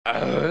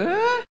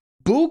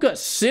Booga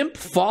simp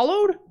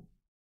followed?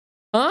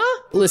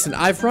 Huh? Listen,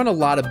 I've run a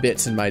lot of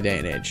bits in my day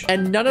and age,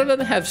 and none of them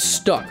have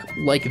stuck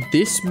like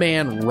this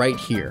man right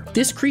here.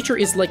 This creature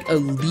is like a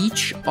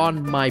leech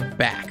on my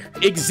back.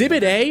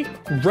 Exhibit A,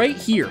 right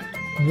here.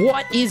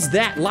 What is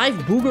that? Live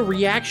booga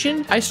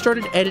reaction? I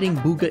started editing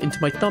booga into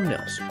my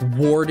thumbnails.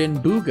 Warden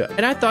booga.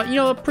 And I thought, you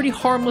know, a pretty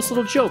harmless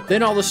little joke.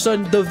 Then all of a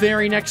sudden, the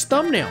very next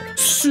thumbnail,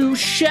 sous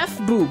chef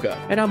booga.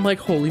 And I'm like,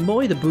 holy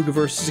moly, the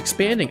boogaverse is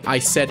expanding. I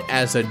said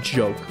as a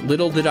joke.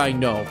 Little did I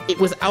know. It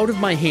was out of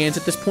my hands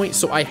at this point,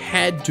 so I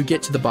had to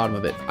get to the bottom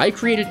of it. I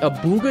created a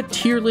booga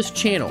tier list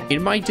channel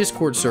in my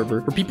Discord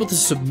server for people to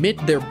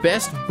submit their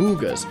best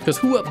boogas. Because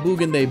who up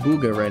boogin' they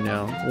booga right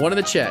now? One in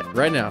the chat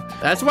right now.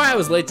 That's why I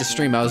was late to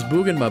stream. I was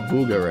booging my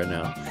booga right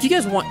now. If you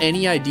guys want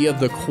any idea of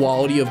the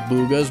quality of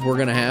boogas we're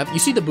gonna have, you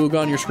see the booga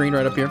on your screen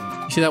right up here?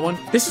 You see that one?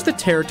 This is the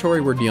territory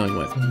we're dealing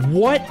with.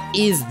 What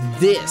is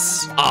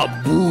this? A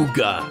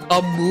booga.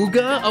 A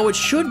mooga? Oh, it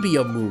should be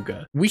a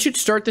mooga. We should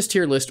start this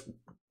tier list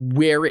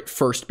where it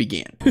first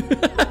began.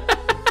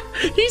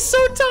 He's so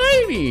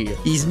tiny.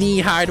 He's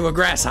knee-high to a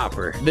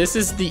grasshopper. This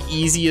is the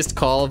easiest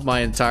call of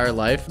my entire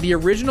life. The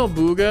original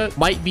booga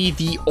might be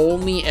the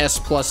only S+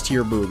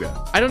 tier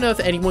booga. I don't know if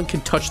anyone can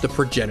touch the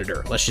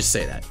progenitor. Let's just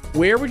say that.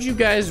 Where would you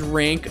guys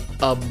rank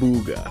a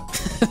booga?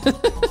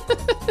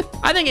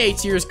 I think A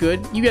tier is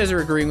good. You guys are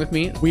agreeing with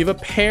me. We have a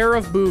pair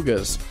of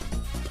boogas.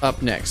 Up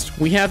next,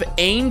 we have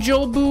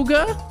Angel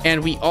Booga,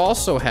 and we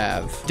also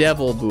have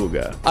Devil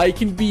Booga. I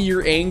can be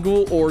your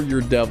angel or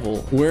your devil.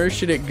 Where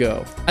should it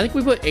go? I think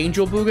we put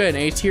Angel Booga in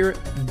A tier,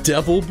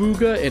 Devil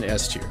Booga in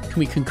S tier. Can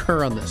we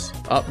concur on this?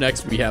 Up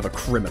next, we have a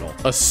criminal,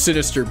 a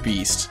sinister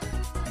beast.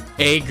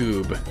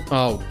 A-goob.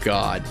 Oh,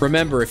 God.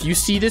 Remember, if you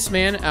see this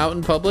man out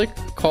in public,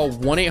 call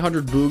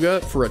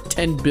 1-800-BOOGA for a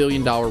 $10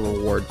 billion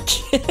reward.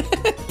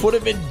 Put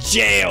him in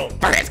jail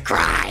for his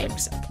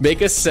crimes.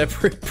 Make a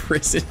separate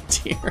prison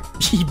tier.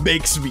 He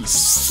makes me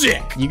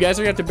sick. You guys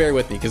are gonna have to bear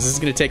with me because this is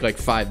gonna take like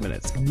 5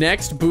 minutes.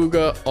 Next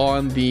booga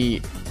on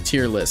the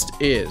tier list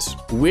is,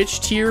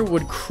 which tier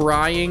would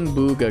crying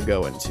booga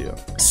go into?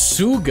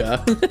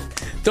 Suga?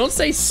 Don't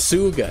say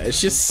suga. It's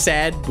just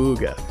sad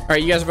booga. All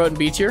right, you guys are voting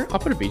B tier? I'll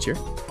put a B tier.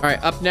 All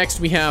right, up next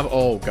we have,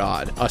 oh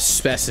God, a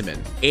specimen.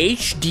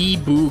 HD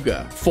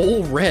booga,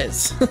 full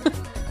res.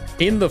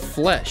 In the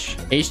flesh.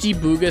 HD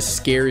booga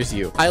scares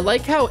you. I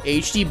like how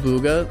HD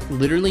booga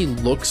literally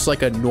looks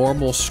like a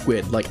normal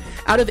squid. Like,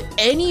 out of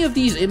any of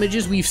these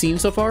images we've seen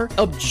so far,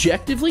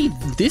 objectively,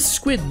 this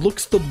squid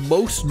looks the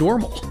most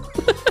normal.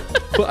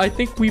 But I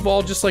think we've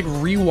all just like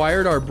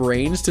rewired our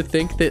brains to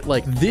think that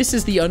like this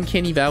is the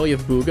uncanny valley of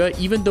booga,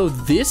 even though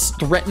this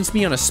threatens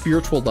me on a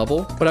spiritual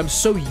level. But I'm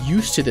so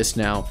used to this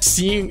now.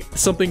 Seeing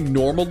something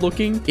normal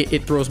looking,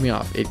 it throws me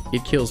off. It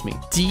kills me.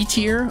 D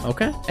tier,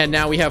 okay. And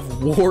now we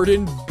have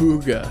Warden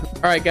Booga.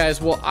 All right, guys.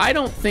 Well, I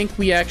don't think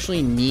we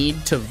actually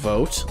need to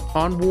vote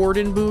on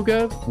Warden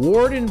Booga.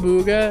 Warden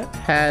Booga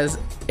has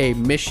a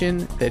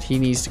mission that he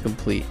needs to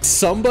complete.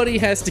 Somebody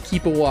has to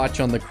keep a watch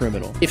on the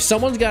criminal. If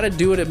someone's got to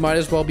do it, it might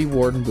as well be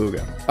Warden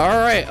Booga. All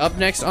right, up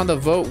next on the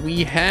vote,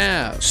 we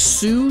have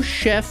Sous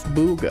Chef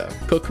Booga.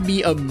 Cook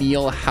me a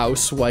meal,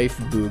 housewife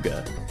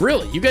Booga.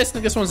 Really? You guys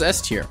think this one's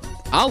S tier?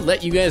 I'll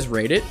let you guys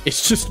rate it.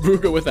 It's just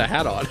Booga with a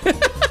hat on.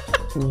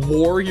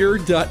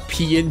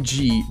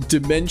 Warrior.png,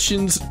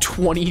 dimensions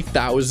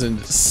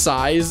 20,000,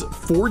 size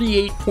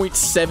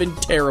 48.7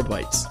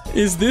 terabytes.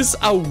 Is this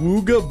a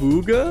wooga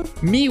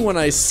booga? Me when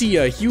I see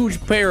a huge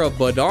pair of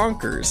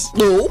badonkers.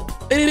 Nope.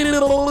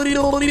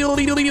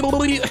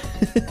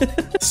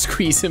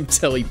 Squeeze him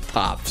till he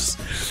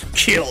pops.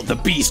 Kill the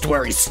beast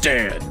where he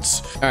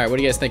stands. All right, what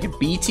do you guys think of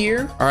B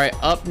tier? All right,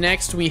 up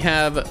next we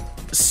have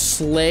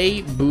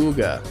Slay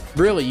Booga.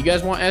 Really, you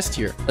guys want S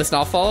tier? Listen,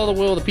 I'll follow the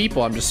will of the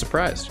people. I'm just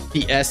surprised.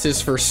 The S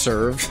is for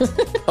serve.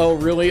 Oh,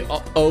 really?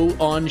 O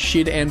on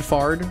shid and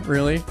fard?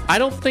 Really? I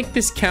don't think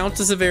this counts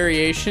as a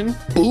variation.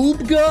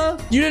 Boobga?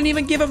 You didn't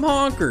even give him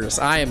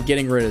honkers. I am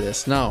getting rid of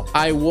this. No.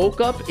 I woke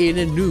up in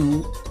a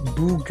new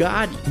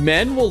Bugatti.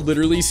 Men will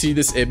literally see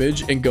this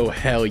image and go,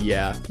 hell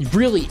yeah.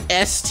 Really,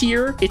 S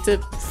tier? It's a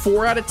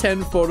 4 out of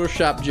 10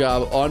 Photoshop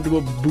job onto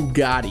a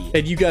Bugatti.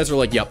 And you guys are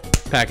like, yep.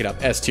 Pack it up,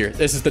 S tier.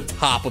 This is the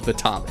top of the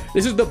top.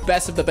 This is the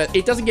best of the best.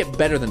 It doesn't get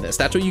better than this.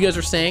 That's what you guys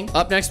are saying.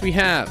 Up next, we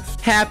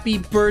have Happy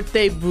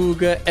Birthday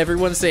Booga.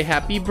 Everyone say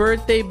Happy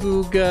Birthday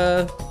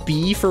Booga.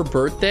 B for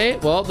birthday?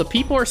 Well, the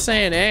people are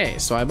saying A,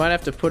 so I might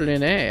have to put it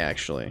in A,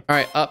 actually. All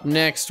right, up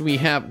next, we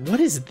have, what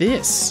is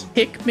this?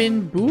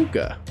 Pikmin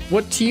Booga.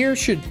 What tier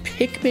should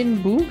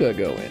Pikmin Booga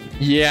go in?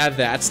 Yeah,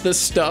 that's the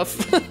stuff.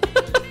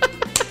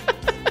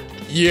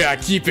 Yeah,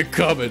 keep it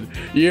coming.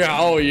 Yeah,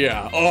 oh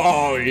yeah.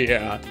 Oh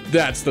yeah.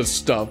 That's the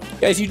stuff.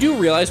 Guys, you do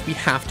realize we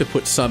have to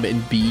put some in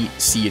B,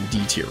 C, and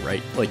D tier,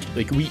 right? Like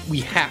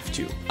we have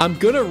to. I'm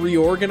gonna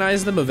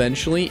reorganize them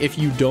eventually if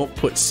you don't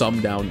put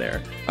some down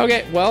there.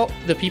 Okay, well,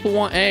 the people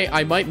want A.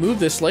 I might move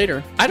this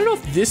later. I don't know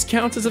if this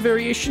counts as a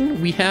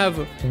variation. We have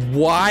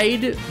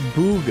Wide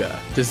Booga.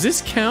 Does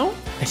this count?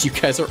 As you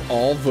guys are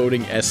all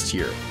voting S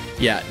tier.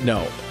 Yeah,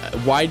 no.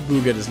 Wide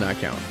booga does not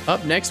count.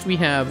 Up next, we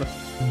have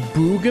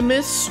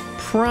Boogamus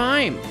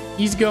Prime.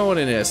 He's going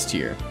in S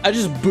tier. I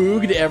just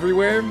booged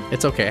everywhere.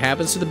 It's okay. It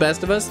happens to the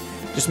best of us.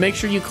 Just make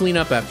sure you clean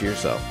up after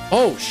yourself.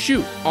 Oh,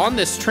 shoot. On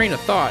this train of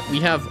thought, we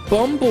have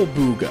Bumble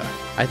Booga.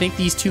 I think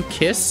these two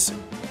kiss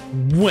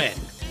when.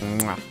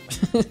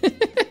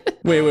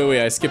 Wait.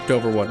 I skipped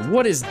over one.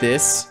 What is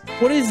this?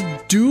 What is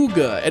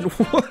Dooga? And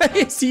why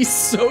is he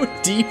so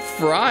deep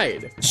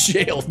fried?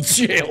 Jail.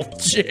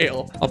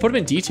 I'll put him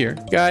in D tier.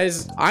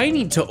 Guys, I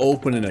need to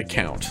open an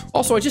account.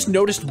 Also, I just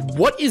noticed,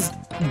 what is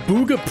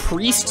Booga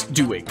Priest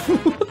doing?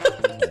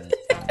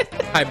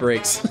 High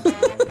brakes.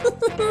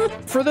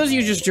 For those of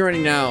you just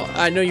joining now,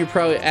 I know you're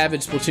probably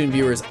avid Splatoon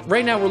viewers.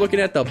 Right now, we're looking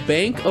at the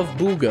Bank of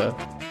Booga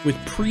with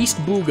Priest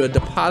Booga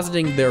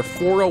depositing their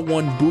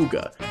 401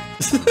 Booga.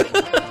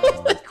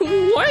 Like,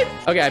 what?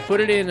 Okay, I put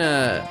it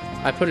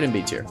in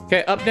B tier.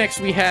 Okay, up next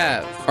we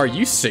have, are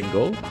you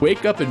single?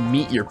 Wake up and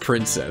meet your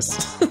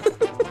princess.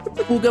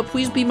 Booga,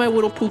 please be my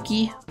little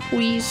Pookie,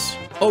 please.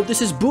 Oh,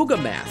 this is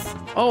Booga math.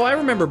 Oh, I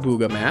remember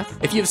Booga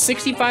math. If you have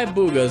 65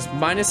 Boogas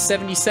minus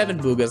 77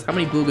 Boogas, how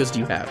many Boogas do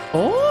you have?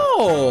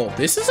 Oh,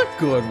 this is a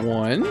good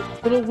one.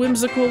 Little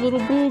whimsical little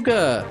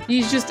Booga.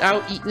 He's just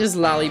out eating his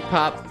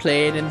lollipop,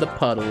 playing in the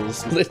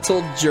puddles.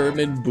 Little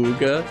German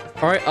Booga.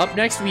 All right, up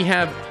next we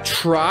have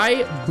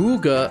Try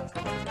Booga.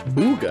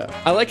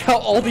 I like how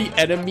all the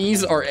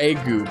enemies are a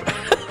goob.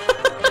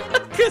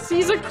 Because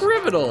he's a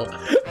criminal.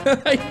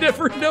 I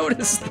never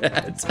noticed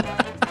that.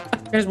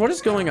 Guys, what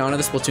is going on in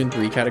the Splatoon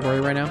 3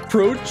 category right now?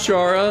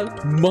 Prochara,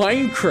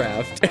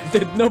 Minecraft, and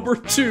then number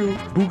 2,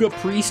 Booga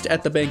Priest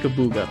at the Bank of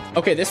Booga.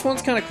 Okay, this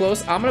one's kind of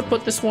close. I'm gonna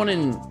put this one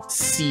in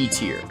C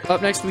tier.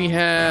 Up next, we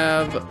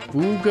have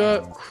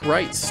Booga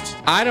Christ.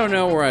 I don't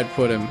know where I'd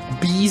put him.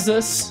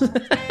 Beezus.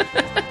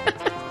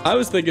 I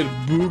was thinking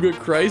Booga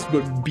Christ,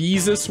 but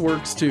Beezus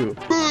works too.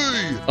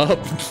 Up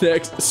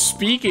next,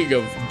 speaking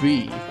of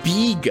B,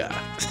 Biga.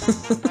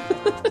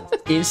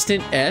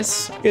 Instant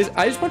S. Guys,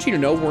 I just want you to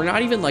know, we're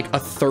not even like a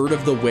third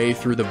of the way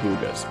through the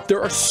Boogas.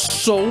 There are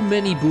so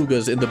many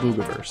Boogas in the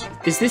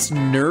Boogaverse. Is this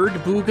nerd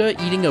Booga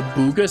eating a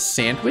Booga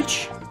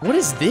sandwich? What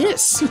is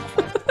this?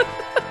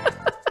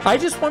 I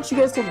just want you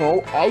guys to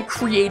know, I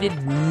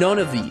created none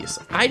of these.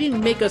 I didn't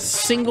make a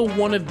single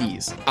one of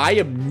these. I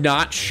am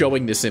not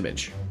showing this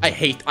image. I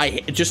hate,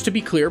 just to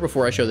be clear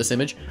before I show this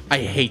image, I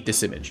hate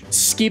this image.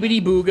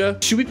 Skibbity Booga.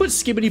 Should we put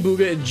Skibbity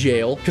Booga in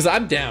jail? Because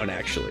I'm down,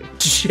 actually.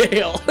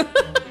 Jail.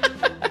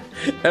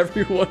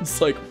 Everyone's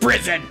like,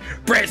 prison.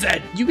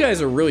 You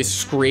guys are really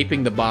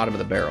scraping the bottom of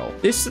the barrel.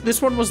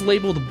 This one was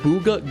labeled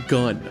Booga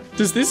Gun.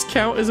 Does this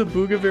count as a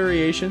Booga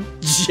variation?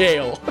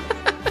 Jail.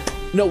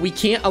 No, we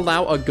can't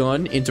allow a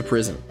gun into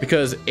prison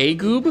because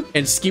Agoob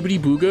and Skibbity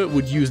Booga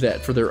would use that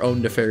for their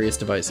own nefarious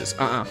devices.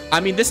 I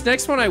mean, this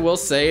next one I will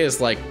say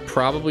is like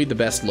probably the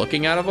best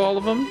looking out of all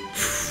of them.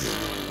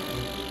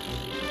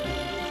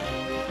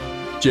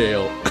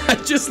 Jail. I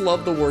just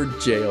love the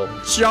word jail.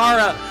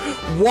 Chara,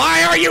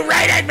 why are you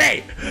rating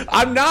me?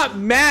 I'm not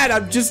mad.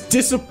 I'm just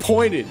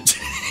disappointed.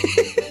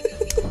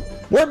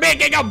 We're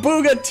making a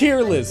Booga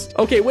tier list.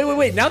 Okay,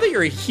 wait. Now that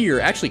you're here,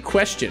 actually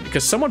question,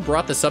 because someone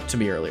brought this up to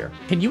me earlier.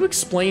 Can you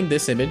explain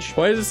this image?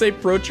 Why does it say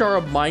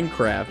Prochara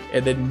Minecraft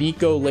and then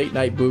Nico Late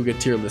Night Booga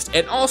tier list?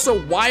 And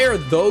also, why are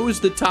those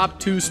the top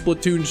 2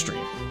 Splatoon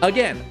streams?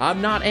 Again, I'm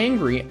not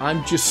angry.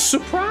 I'm just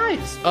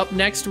surprised. Up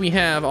next, we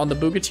have on the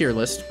Booga tier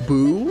list,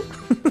 Boo.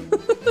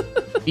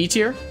 B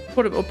tier?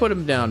 We'll put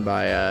him down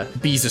by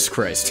Jesus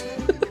Christ.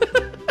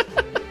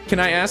 Can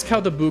I ask how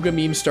the Booga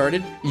meme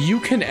started? You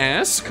can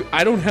ask.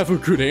 I don't have a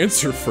good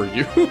answer for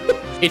you.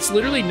 It's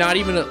literally not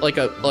even like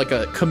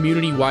a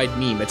community-wide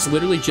meme. It's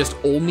literally just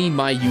only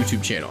my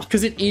YouTube channel.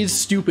 Because it is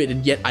stupid,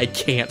 and yet I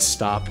can't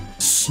stop.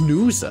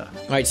 Snooza.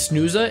 All right,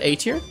 Snooza, A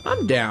tier.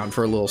 I'm down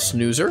for a little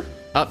snoozer.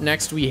 Up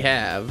next, we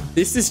have...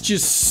 This is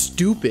just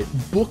stupid.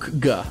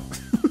 Bookga.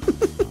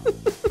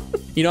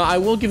 You know, I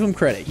will give him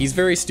credit. He's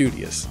very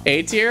studious.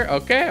 A tier?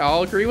 Okay,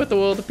 I'll agree with the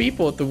will of the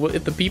people.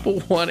 If the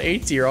people want A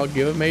tier, I'll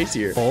give him A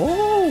tier.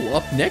 Oh,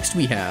 up next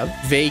we have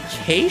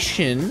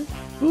Vacation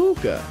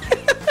Booga.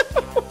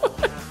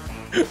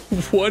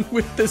 One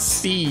with the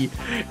C,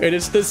 and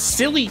it's the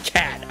silly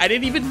cat. I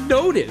didn't even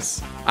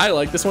notice. I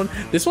like this one.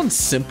 This one's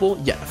simple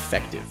yet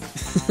effective.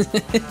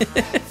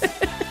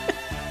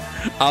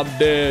 I'm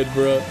dead,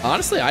 bro.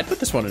 Honestly, I'd put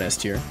this one in S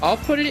tier. I'll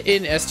put it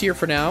in S tier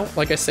for now.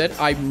 Like I said,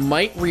 I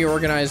might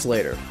reorganize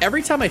later.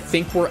 Every time I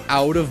think we're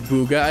out of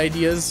Booga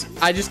ideas,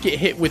 I just get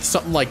hit with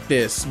something like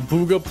this.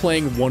 Booga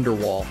playing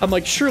Wonderwall. I'm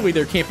like, surely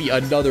there can't be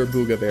another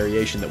Booga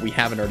variation that we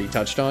haven't already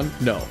touched on.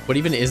 No. What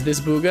even is this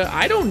Booga?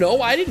 I don't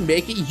know. I didn't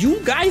make it. You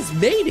guys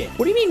made it.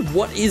 What do you mean,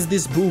 what is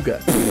this Booga?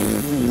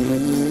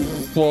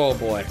 Oh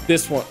boy,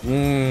 this one,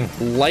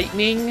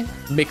 Lightning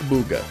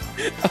McBooga.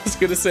 I was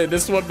gonna say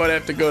this one might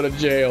have to go to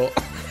jail.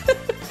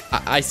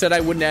 I said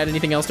I wouldn't add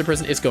anything else to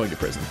prison. It's going to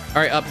prison.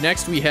 All right, up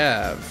next we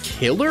have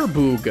Killer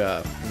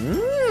Booga.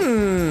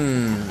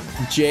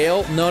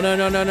 Jail? No, no,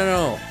 no, no, no,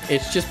 no.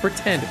 It's just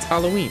pretend. It's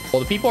Halloween.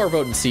 Well, the people are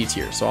voting C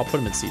tier, so I'll put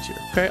them in C tier.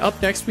 Okay,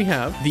 up next we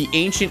have the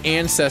ancient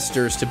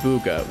ancestors to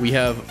booga. We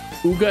have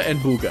Ooga and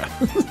Booga.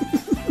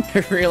 I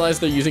realize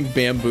they're using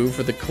bamboo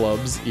for the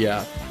clubs.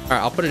 Yeah. All right,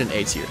 I'll put it in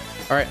A tier.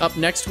 All right, up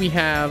next we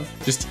have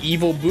just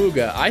evil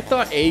booga. I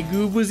thought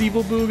Agoob was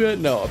evil booga.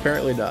 No,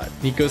 apparently not.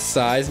 Nico's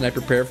size and I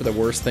prepare for the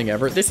worst thing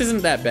ever. This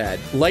isn't that bad.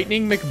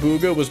 Lightning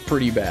McBooga was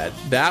pretty bad.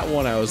 That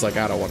one I was like,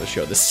 I don't want to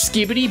show this.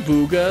 Skibbity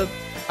Booga,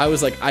 I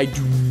was like, I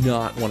do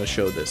not want to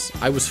show this.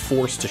 I was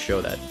forced to show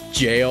that.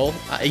 Jail?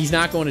 He's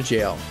not going to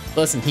jail.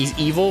 Listen, he's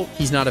evil.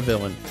 He's not a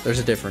villain. There's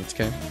a difference,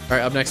 okay? All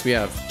right, up next we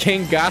have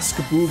Kangask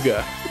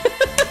Booga.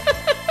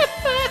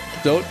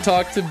 Don't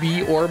talk to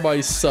me or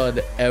my son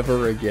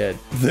ever again.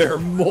 They're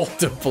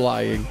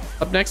multiplying.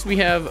 Up next, we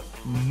have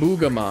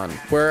Boogamon,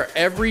 where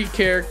every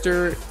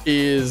character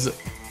is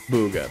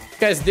Booga.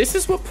 Guys, this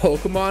is what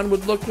Pokemon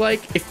would look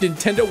like if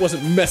Nintendo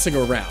wasn't messing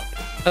around.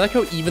 I like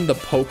how even the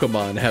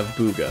Pokemon have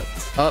Booga.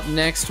 Up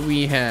next,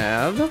 we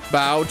have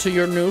Bow to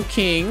Your New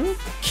King,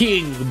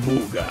 King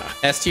Booga.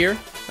 S tier?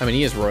 I mean,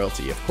 he is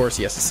royalty. Of course,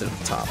 he has to sit at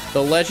the top.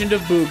 The Legend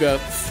of Booga,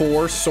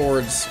 4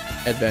 Swords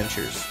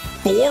Adventures.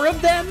 4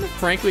 of them?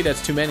 Frankly,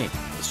 that's too many.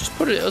 Let's just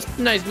put it,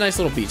 nice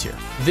little B tier.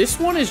 This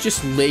one is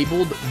just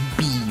labeled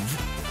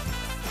Beeve.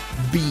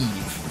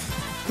 Beeve.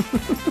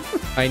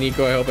 Hi,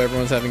 Nico. I hope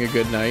everyone's having a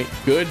good night.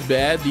 Good,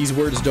 bad. These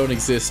words don't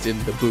exist in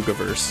the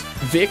boogaverse.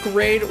 Vic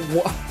raid.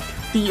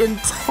 The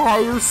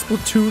entire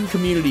Splatoon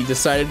community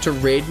decided to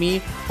raid me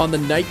on the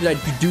night that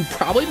I do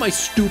probably my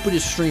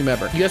stupidest stream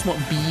ever. You guys want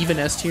Beeve and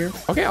S tier?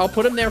 Okay, I'll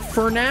put him there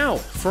for now.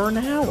 For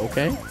now,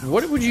 okay?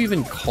 What would you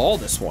even call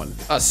this one?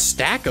 A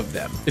stack of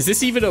them. Is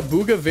this even a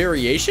Booga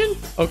variation?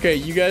 Okay,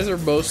 you guys are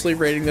mostly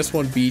rating this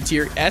one B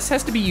tier. S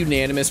has to be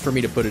unanimous for me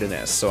to put it in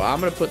S, so I'm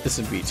gonna put this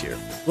in B tier.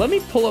 Let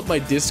me pull up my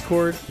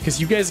Discord, because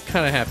you guys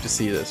kind of have to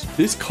see this.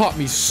 This caught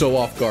me so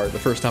off guard the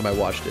first time I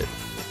watched it.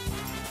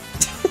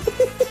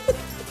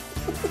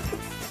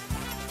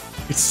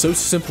 It's so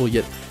simple,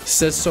 yet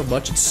says so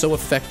much. It's so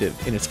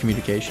effective in its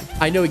communication.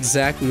 I know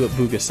exactly what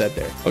Booga said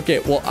there. Okay,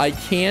 well, I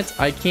can't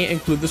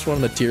include this one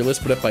on the tier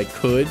list, but if I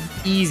could,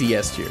 easy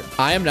S tier.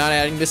 I am not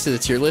adding this to the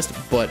tier list,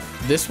 but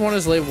this one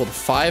is labeled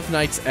 5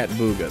 Nights at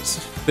Boogas.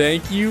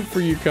 Thank you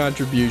for your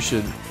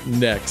contribution.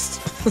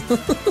 Next.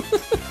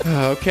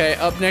 Okay,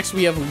 up next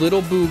we have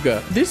Little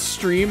Booga. This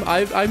stream,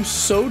 I'm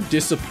so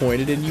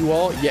disappointed in you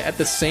all, yet at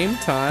the same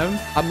time,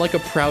 I'm like a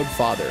proud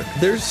father.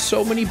 There's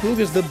so many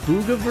Boogas. The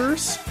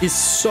Boogaverse is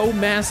so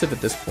massive at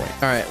this point.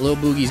 All right, Little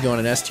Boogie's going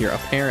in S tier,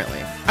 apparently.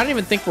 I don't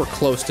even think we're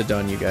close to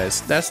done, you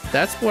guys. That's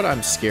what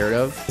I'm scared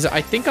of, is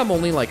I think I'm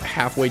only like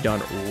halfway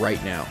done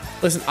right now.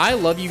 Listen, I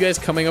love you guys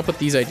coming up with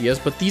these ideas,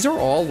 but these are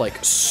all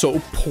like so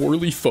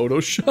poorly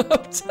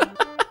photoshopped.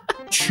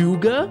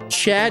 Chuga?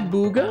 Chad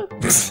Booga?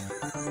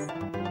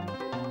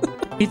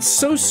 It's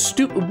so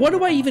stupid. What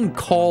do I even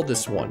call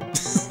this one?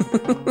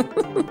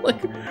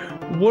 Like,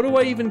 what do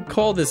I even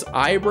call this?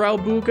 Eyebrow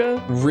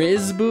Booga?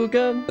 Riz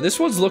Booga? This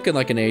one's looking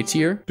like an A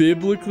tier.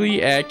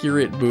 Biblically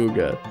accurate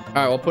Booga. All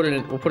right, we'll put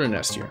it in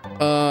S tier.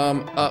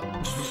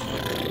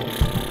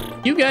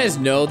 You guys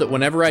know that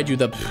whenever I do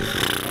the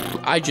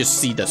I just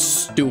see the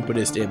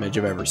stupidest image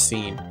I've ever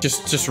seen.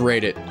 Just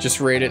rate it.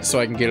 Just rate it so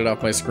I can get it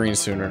off my screen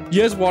sooner.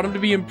 You guys want him to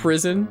be in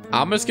prison?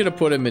 I'm just gonna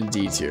put him in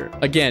D tier.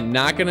 Again,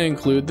 not gonna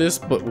include this,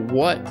 but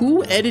what?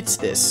 Who edits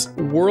this?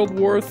 World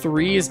War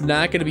III is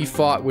not gonna be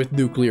fought with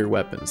nuclear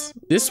weapons.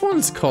 This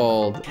one's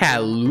called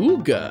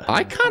Kaluga.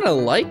 I kind of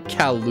like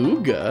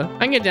Kaluga. I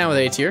can get down with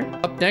A tier.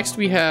 Up next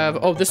we have,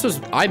 oh,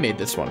 I made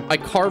this one. I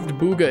carved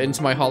Booga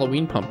into my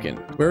Halloween pumpkin.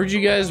 Where would you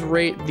guys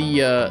rate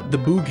the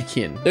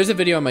Boogkin? There's a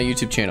video on my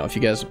YouTube channel if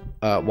you guys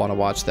want to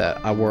watch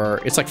that, where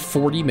it's like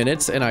 40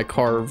 minutes and I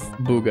carve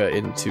Booga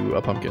into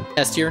a pumpkin.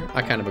 S tier,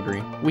 I kind of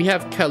agree. We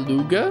have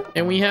Kaluga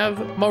and we have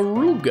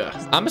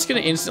Maruga. I'm just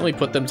gonna instantly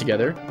put them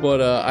together,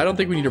 but I don't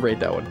think we need to rate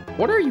that one.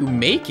 What are you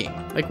making?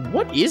 Like,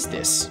 what is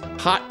this?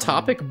 Hot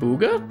Topic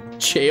Booga?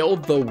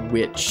 Chael the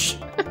Witch.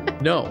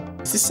 No.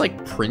 Is this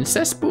like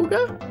Princess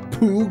Booga?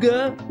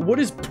 Pooga? What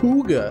is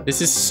Pooga?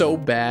 This is so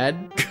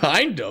bad.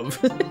 Kind of.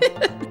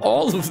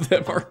 All of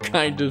them are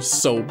kind of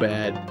so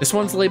bad. This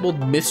one's labeled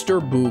Mr.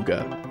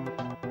 Booga.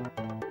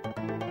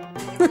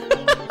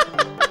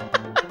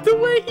 The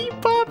way he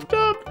popped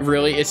up.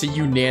 Really, it's a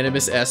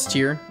unanimous S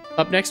tier.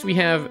 Up next, we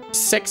have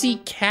Sexy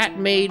Cat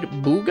Made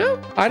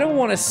Booga. I don't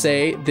want to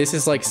say this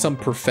is like some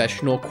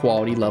professional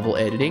quality level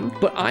editing,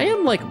 but I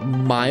am like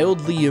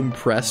mildly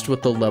impressed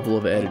with the level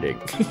of editing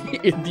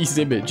in these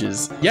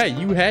images. Yeah,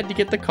 you had to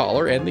get the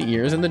collar and the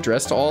ears and the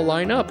dress to all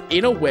line up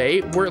in a way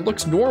where it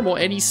looks normal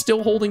and he's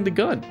still holding the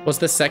gun. Was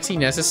the sexy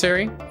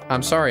necessary?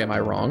 I'm sorry, am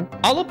I wrong?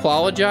 I'll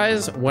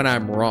apologize when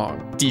I'm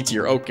wrong. D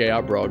tier, okay,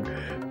 I'm wrong.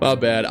 My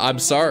bad, I'm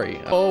sorry.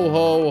 Ho,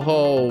 ho,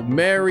 ho,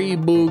 Merry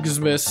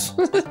Boogsmas.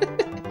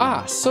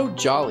 Ah, so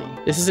jolly.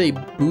 This is a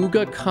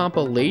Booga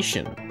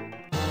compilation.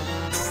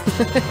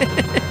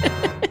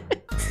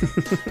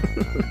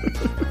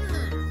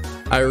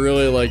 I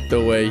really like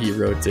the way he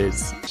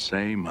rotates.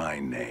 Say my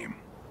name.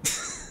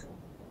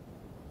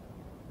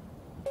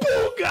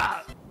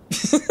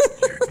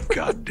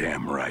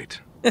 damn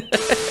right.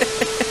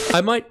 I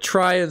might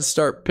try and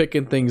start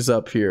picking things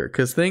up here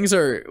because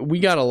we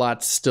got a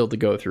lot still to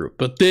go through,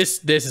 but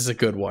this is a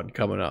good one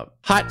coming up.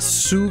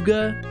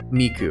 Hatsuga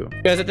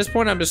Miku. Guys, at this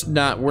point,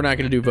 we're not going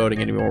to do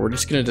voting anymore. We're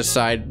just going to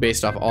decide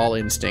based off all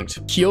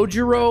instinct.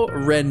 Kyojuro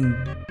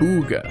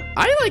Renbooga.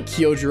 I like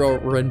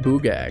Kyojuro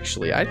Renbooga,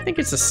 actually. I think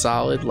it's a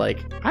solid, I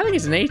think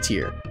it's an A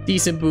tier.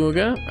 Decent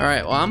booga. All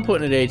right, well, I'm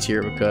putting it A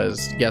tier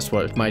because guess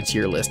what? It's my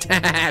tier list.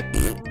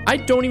 I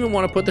don't even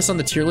want to put this on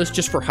the tier list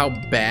just for how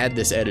bad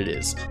this edit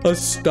is. A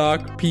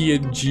stock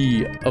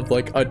PNG of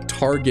a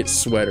Target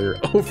sweater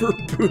over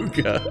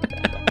booga.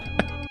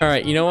 All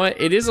right, you know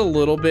what? It is a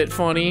little bit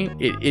funny.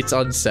 It's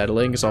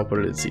unsettling, so I'll put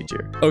it in C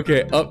tier.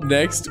 Okay, up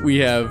next, we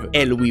have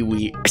El Wee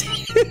Wee.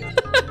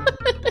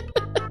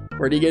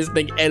 Where do you guys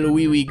think El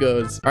Wee Wee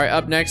goes? All right,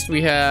 up next,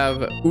 we have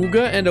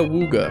Ooga and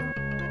Awooga.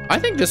 I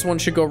think this one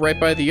should go right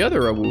by the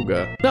other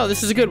Awooga. No,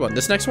 this is a good one.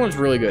 This next one's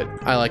really good.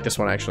 I like this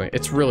one, actually.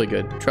 It's really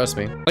good. Trust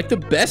me. The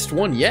best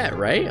one yet,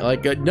 right?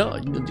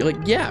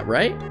 Yeah,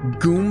 right?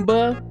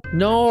 Goomba?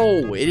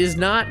 No, it is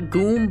not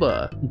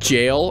Goomba.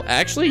 Jail?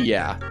 Actually,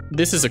 yeah.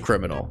 This is a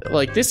criminal.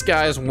 This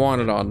guy's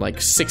wanted on,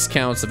 6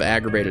 counts of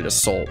aggravated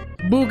assault.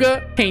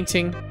 Booga,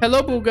 painting.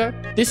 Hello,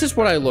 Booga. This is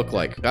what I look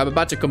like. I'm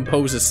about to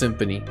compose a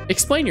symphony.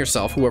 Explain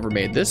yourself, whoever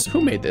made this.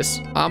 Who made this?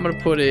 I'm gonna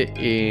put it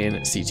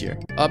in C tier.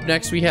 Up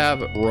next, we have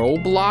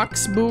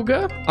Roblox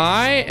Booga.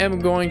 I am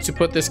going to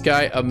put this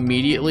guy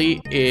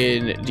immediately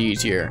in D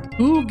tier.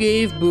 Who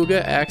gave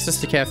Booga access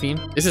to caffeine?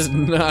 This is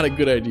not a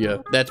good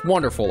idea. That's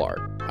wonderful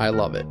art. I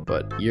love it,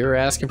 but you're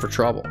asking for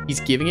trouble.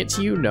 He's giving it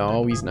to you?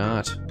 No, he's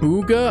not.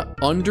 Booga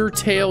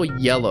Undertale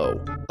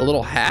Yellow. A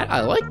little hat?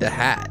 I like the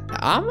hat.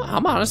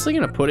 I'm honestly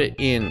gonna put it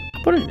in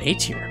A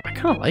tier. I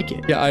kind of like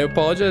it. Yeah, I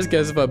apologize,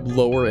 guys, if I'm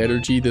lower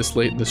energy this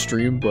late in the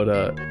stream, but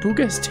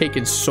Booga has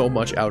taken so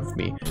much out of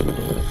me.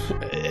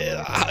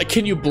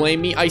 Can you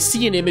blame me? I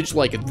see an image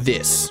like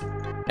this.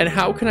 And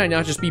how can I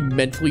not just be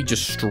mentally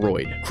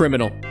destroyed?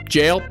 Criminal.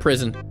 Jail,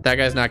 prison. That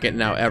guy's not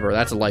getting out ever.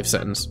 That's a life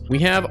sentence. We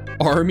have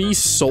Army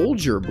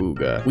Soldier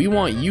Booga. We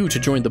want you to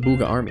join the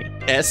Booga Army.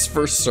 S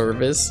for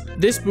service.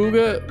 This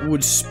Booga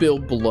would spill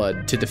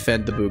blood to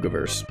defend the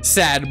Boogaverse.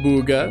 Sad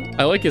Booga.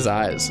 I like his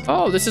eyes.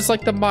 Oh, this is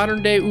like the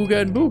modern day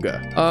Ooga and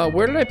Booga.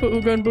 Where did I put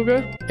Ooga and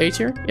Booga? A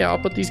tier? Yeah, I'll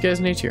put these guys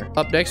in A tier.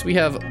 Up next, we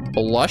have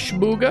Blush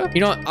Booga.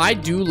 You know what? I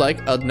do like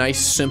a nice,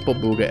 simple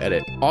Booga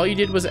edit. All you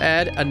did was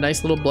add a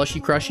nice little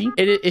blushy crushy.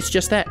 It's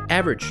just that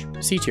average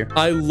C tier.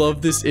 I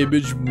love this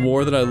image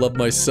more than I love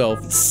myself.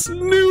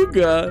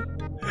 Snooga.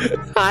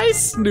 Hi,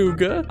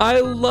 Snooga.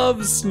 I love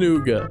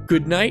Snooga.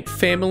 Good night,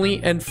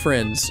 family and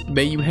friends.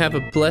 May you have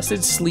a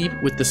blessed sleep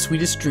with the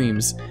sweetest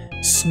dreams.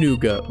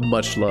 Snooga,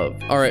 much love.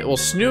 All right, well,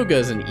 Snooga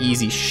is an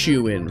easy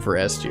shoe-in for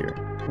S tier.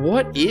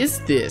 What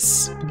is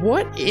this?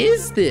 What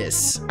is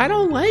this? I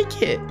don't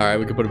like it. All right,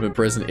 we can put him in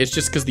prison. It's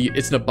just because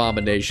it's an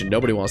abomination.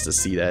 Nobody wants to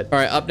see that. All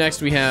right, up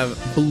next we have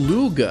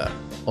Beluga.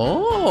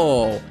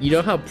 Oh, you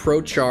know how Pro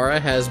Chara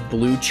has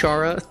Blue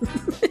Chara?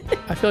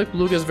 I feel like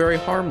Beluga is very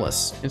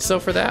harmless. And so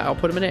for that, I'll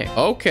put him in A.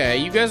 Okay,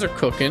 you guys are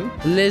cooking.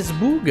 Les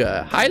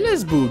Booga. Hi,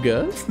 Les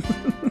Booga.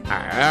 All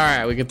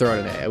right, we can throw it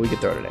in A. We can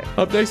throw it in A.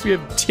 Up next, we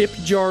have Tip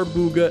Jar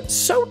Booga.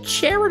 So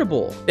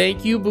charitable.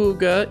 Thank you,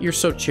 Booga. You're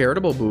so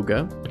charitable,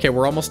 Booga. Okay,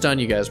 we're almost done,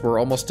 you guys. We're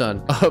almost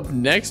done. Up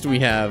next, we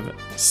have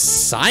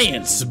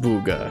Science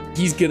Booga.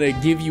 He's gonna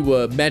give you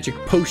a magic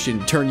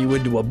potion, turn you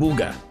into a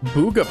Booga.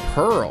 Booga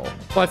Pearl.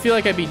 Well, I feel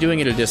like I'd be doing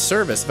it a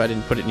disservice if I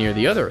didn't put it near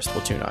the other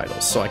Splatoon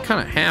idols. So I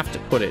kind of have to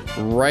put it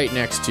right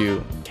next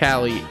to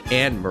Callie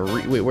and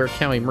Marie. Wait, where are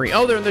Callie and Marie?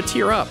 Oh, they're in the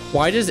tier up.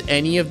 Why does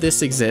any of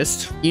this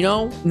exist? You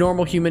know,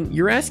 normal human,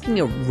 you're asking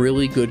a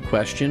really good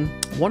question,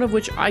 one of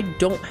which I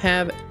don't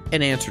have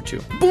an answer to.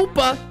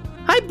 Boopa.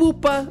 Hi,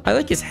 Boopa. I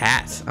like his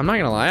hat. I'm not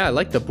gonna lie, I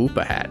like the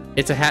Boopa hat.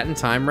 It's a Hat in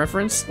Time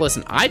reference.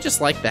 Listen, I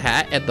just like the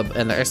hat and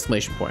the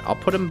exclamation point. I'll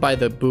put him by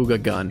the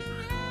Booga gun.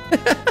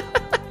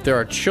 There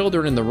are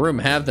children in the room,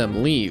 have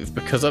them leave,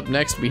 because up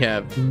next we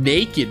have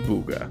Naked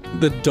Booga.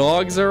 The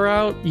dogs are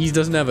out. He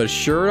doesn't have a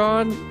shirt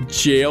on.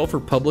 Jail for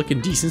public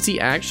indecency.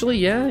 Actually,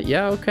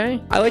 yeah,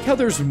 okay. I like how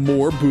there's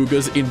more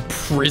Boogas in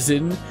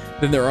prison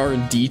than there are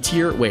in D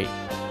tier. Wait,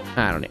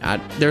 I don't know.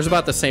 There's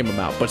about the same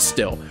amount, but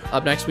still.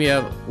 Up next we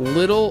have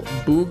Little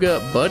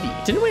Booga Buddy.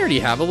 Didn't we already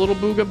have a Little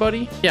Booga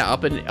Buddy? Yeah,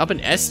 up in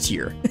S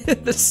tier.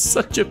 That's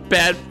such a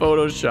bad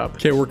Photoshop.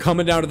 Okay, we're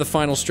coming down to the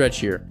final stretch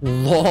here.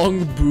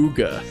 Long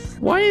Booga.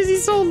 Why is he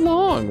so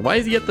long? Why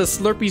does he have the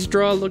Slurpee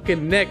straw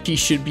looking neck? He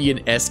should be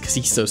an S because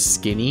he's so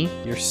skinny.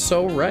 You're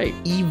so right.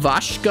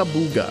 Ivashka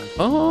Booga.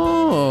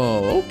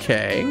 Oh,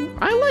 okay.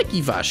 I like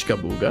Ivashka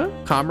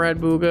Booga. Comrade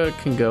Booga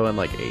can go in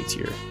like A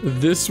tier.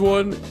 This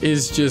one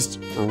is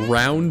just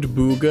Round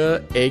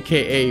Booga,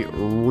 aka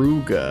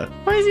Ruga.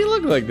 Why does he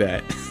look like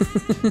that?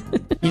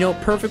 You know,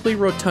 perfectly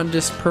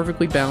rotundous,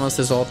 perfectly balanced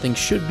as all things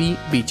should be,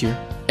 B tier.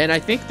 And I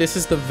think this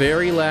is the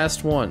very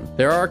last one.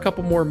 There are a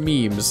couple more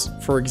memes.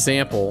 For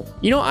example,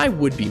 you know, I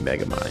would be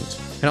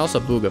Megamind. And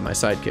also Booga, my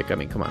sidekick. I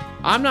mean, come on.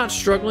 I'm not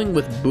struggling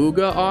with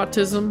Booga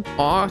autism.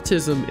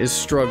 Autism is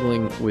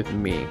struggling with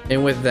me.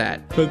 And with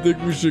that, I think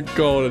we should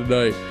call it a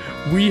night.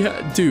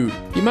 Dude,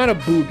 the amount of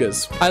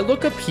Boogas. I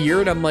look up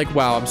here and I'm like,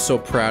 wow, I'm so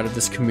proud of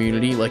this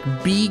community. Like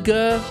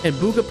Biga and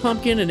Booga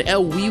Pumpkin and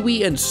El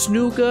Wee and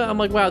Snooga. I'm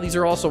like, wow, these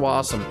are also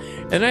awesome.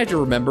 And I had to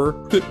remember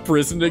that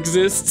prison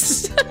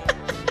exists.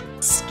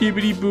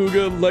 Skibbity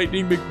Booga,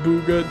 Lightning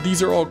McBooga,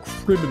 these are all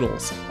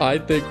criminals. I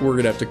think we're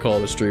gonna have to call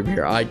the stream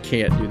here. I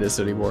can't do this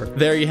anymore.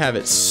 There you have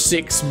it,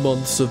 6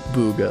 months of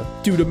Booga.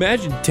 Dude,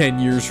 imagine 10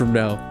 years from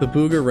now, the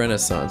Booga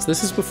Renaissance.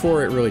 This is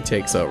before it really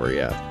takes over,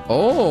 yeah.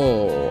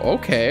 Oh,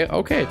 okay,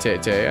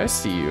 Tay, I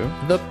see you.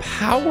 The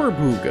Power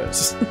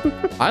Boogas.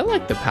 I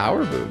like the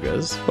Power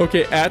Boogas.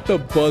 Okay, at the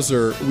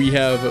buzzer, we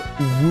have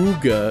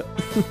Wooga.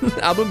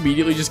 I'm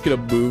immediately just gonna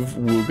move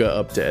Wooga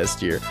up to S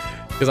tier.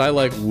 Because I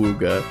like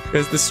Wooga.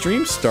 Because the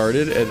stream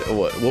started and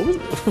what was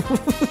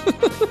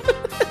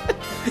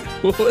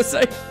what was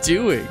I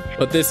doing?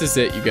 But this is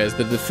it, you guys.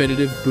 The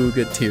definitive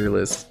Booga tier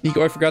list.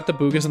 Nico, I forgot the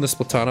Boogas on the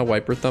Splatana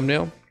wiper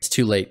thumbnail. It's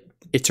too late.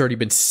 It's already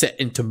been set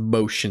into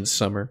motion,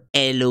 Summer.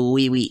 Hello,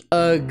 wee wee.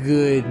 A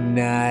good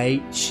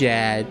night,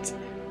 chat.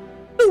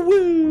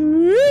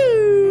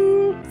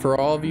 For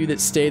all of you that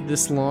stayed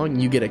this long,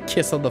 you get a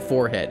kiss on the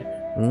forehead.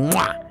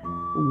 Mwah!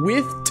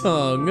 With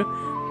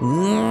tongue.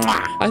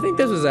 I think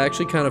this was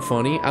actually kind of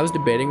funny. I was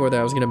debating whether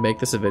I was going to make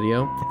this a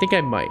video. I think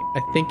I might.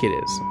 I think it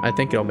is. I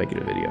think I'll make it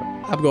a video.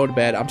 I'm going to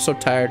bed. I'm so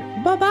tired.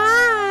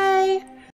 Bye-bye.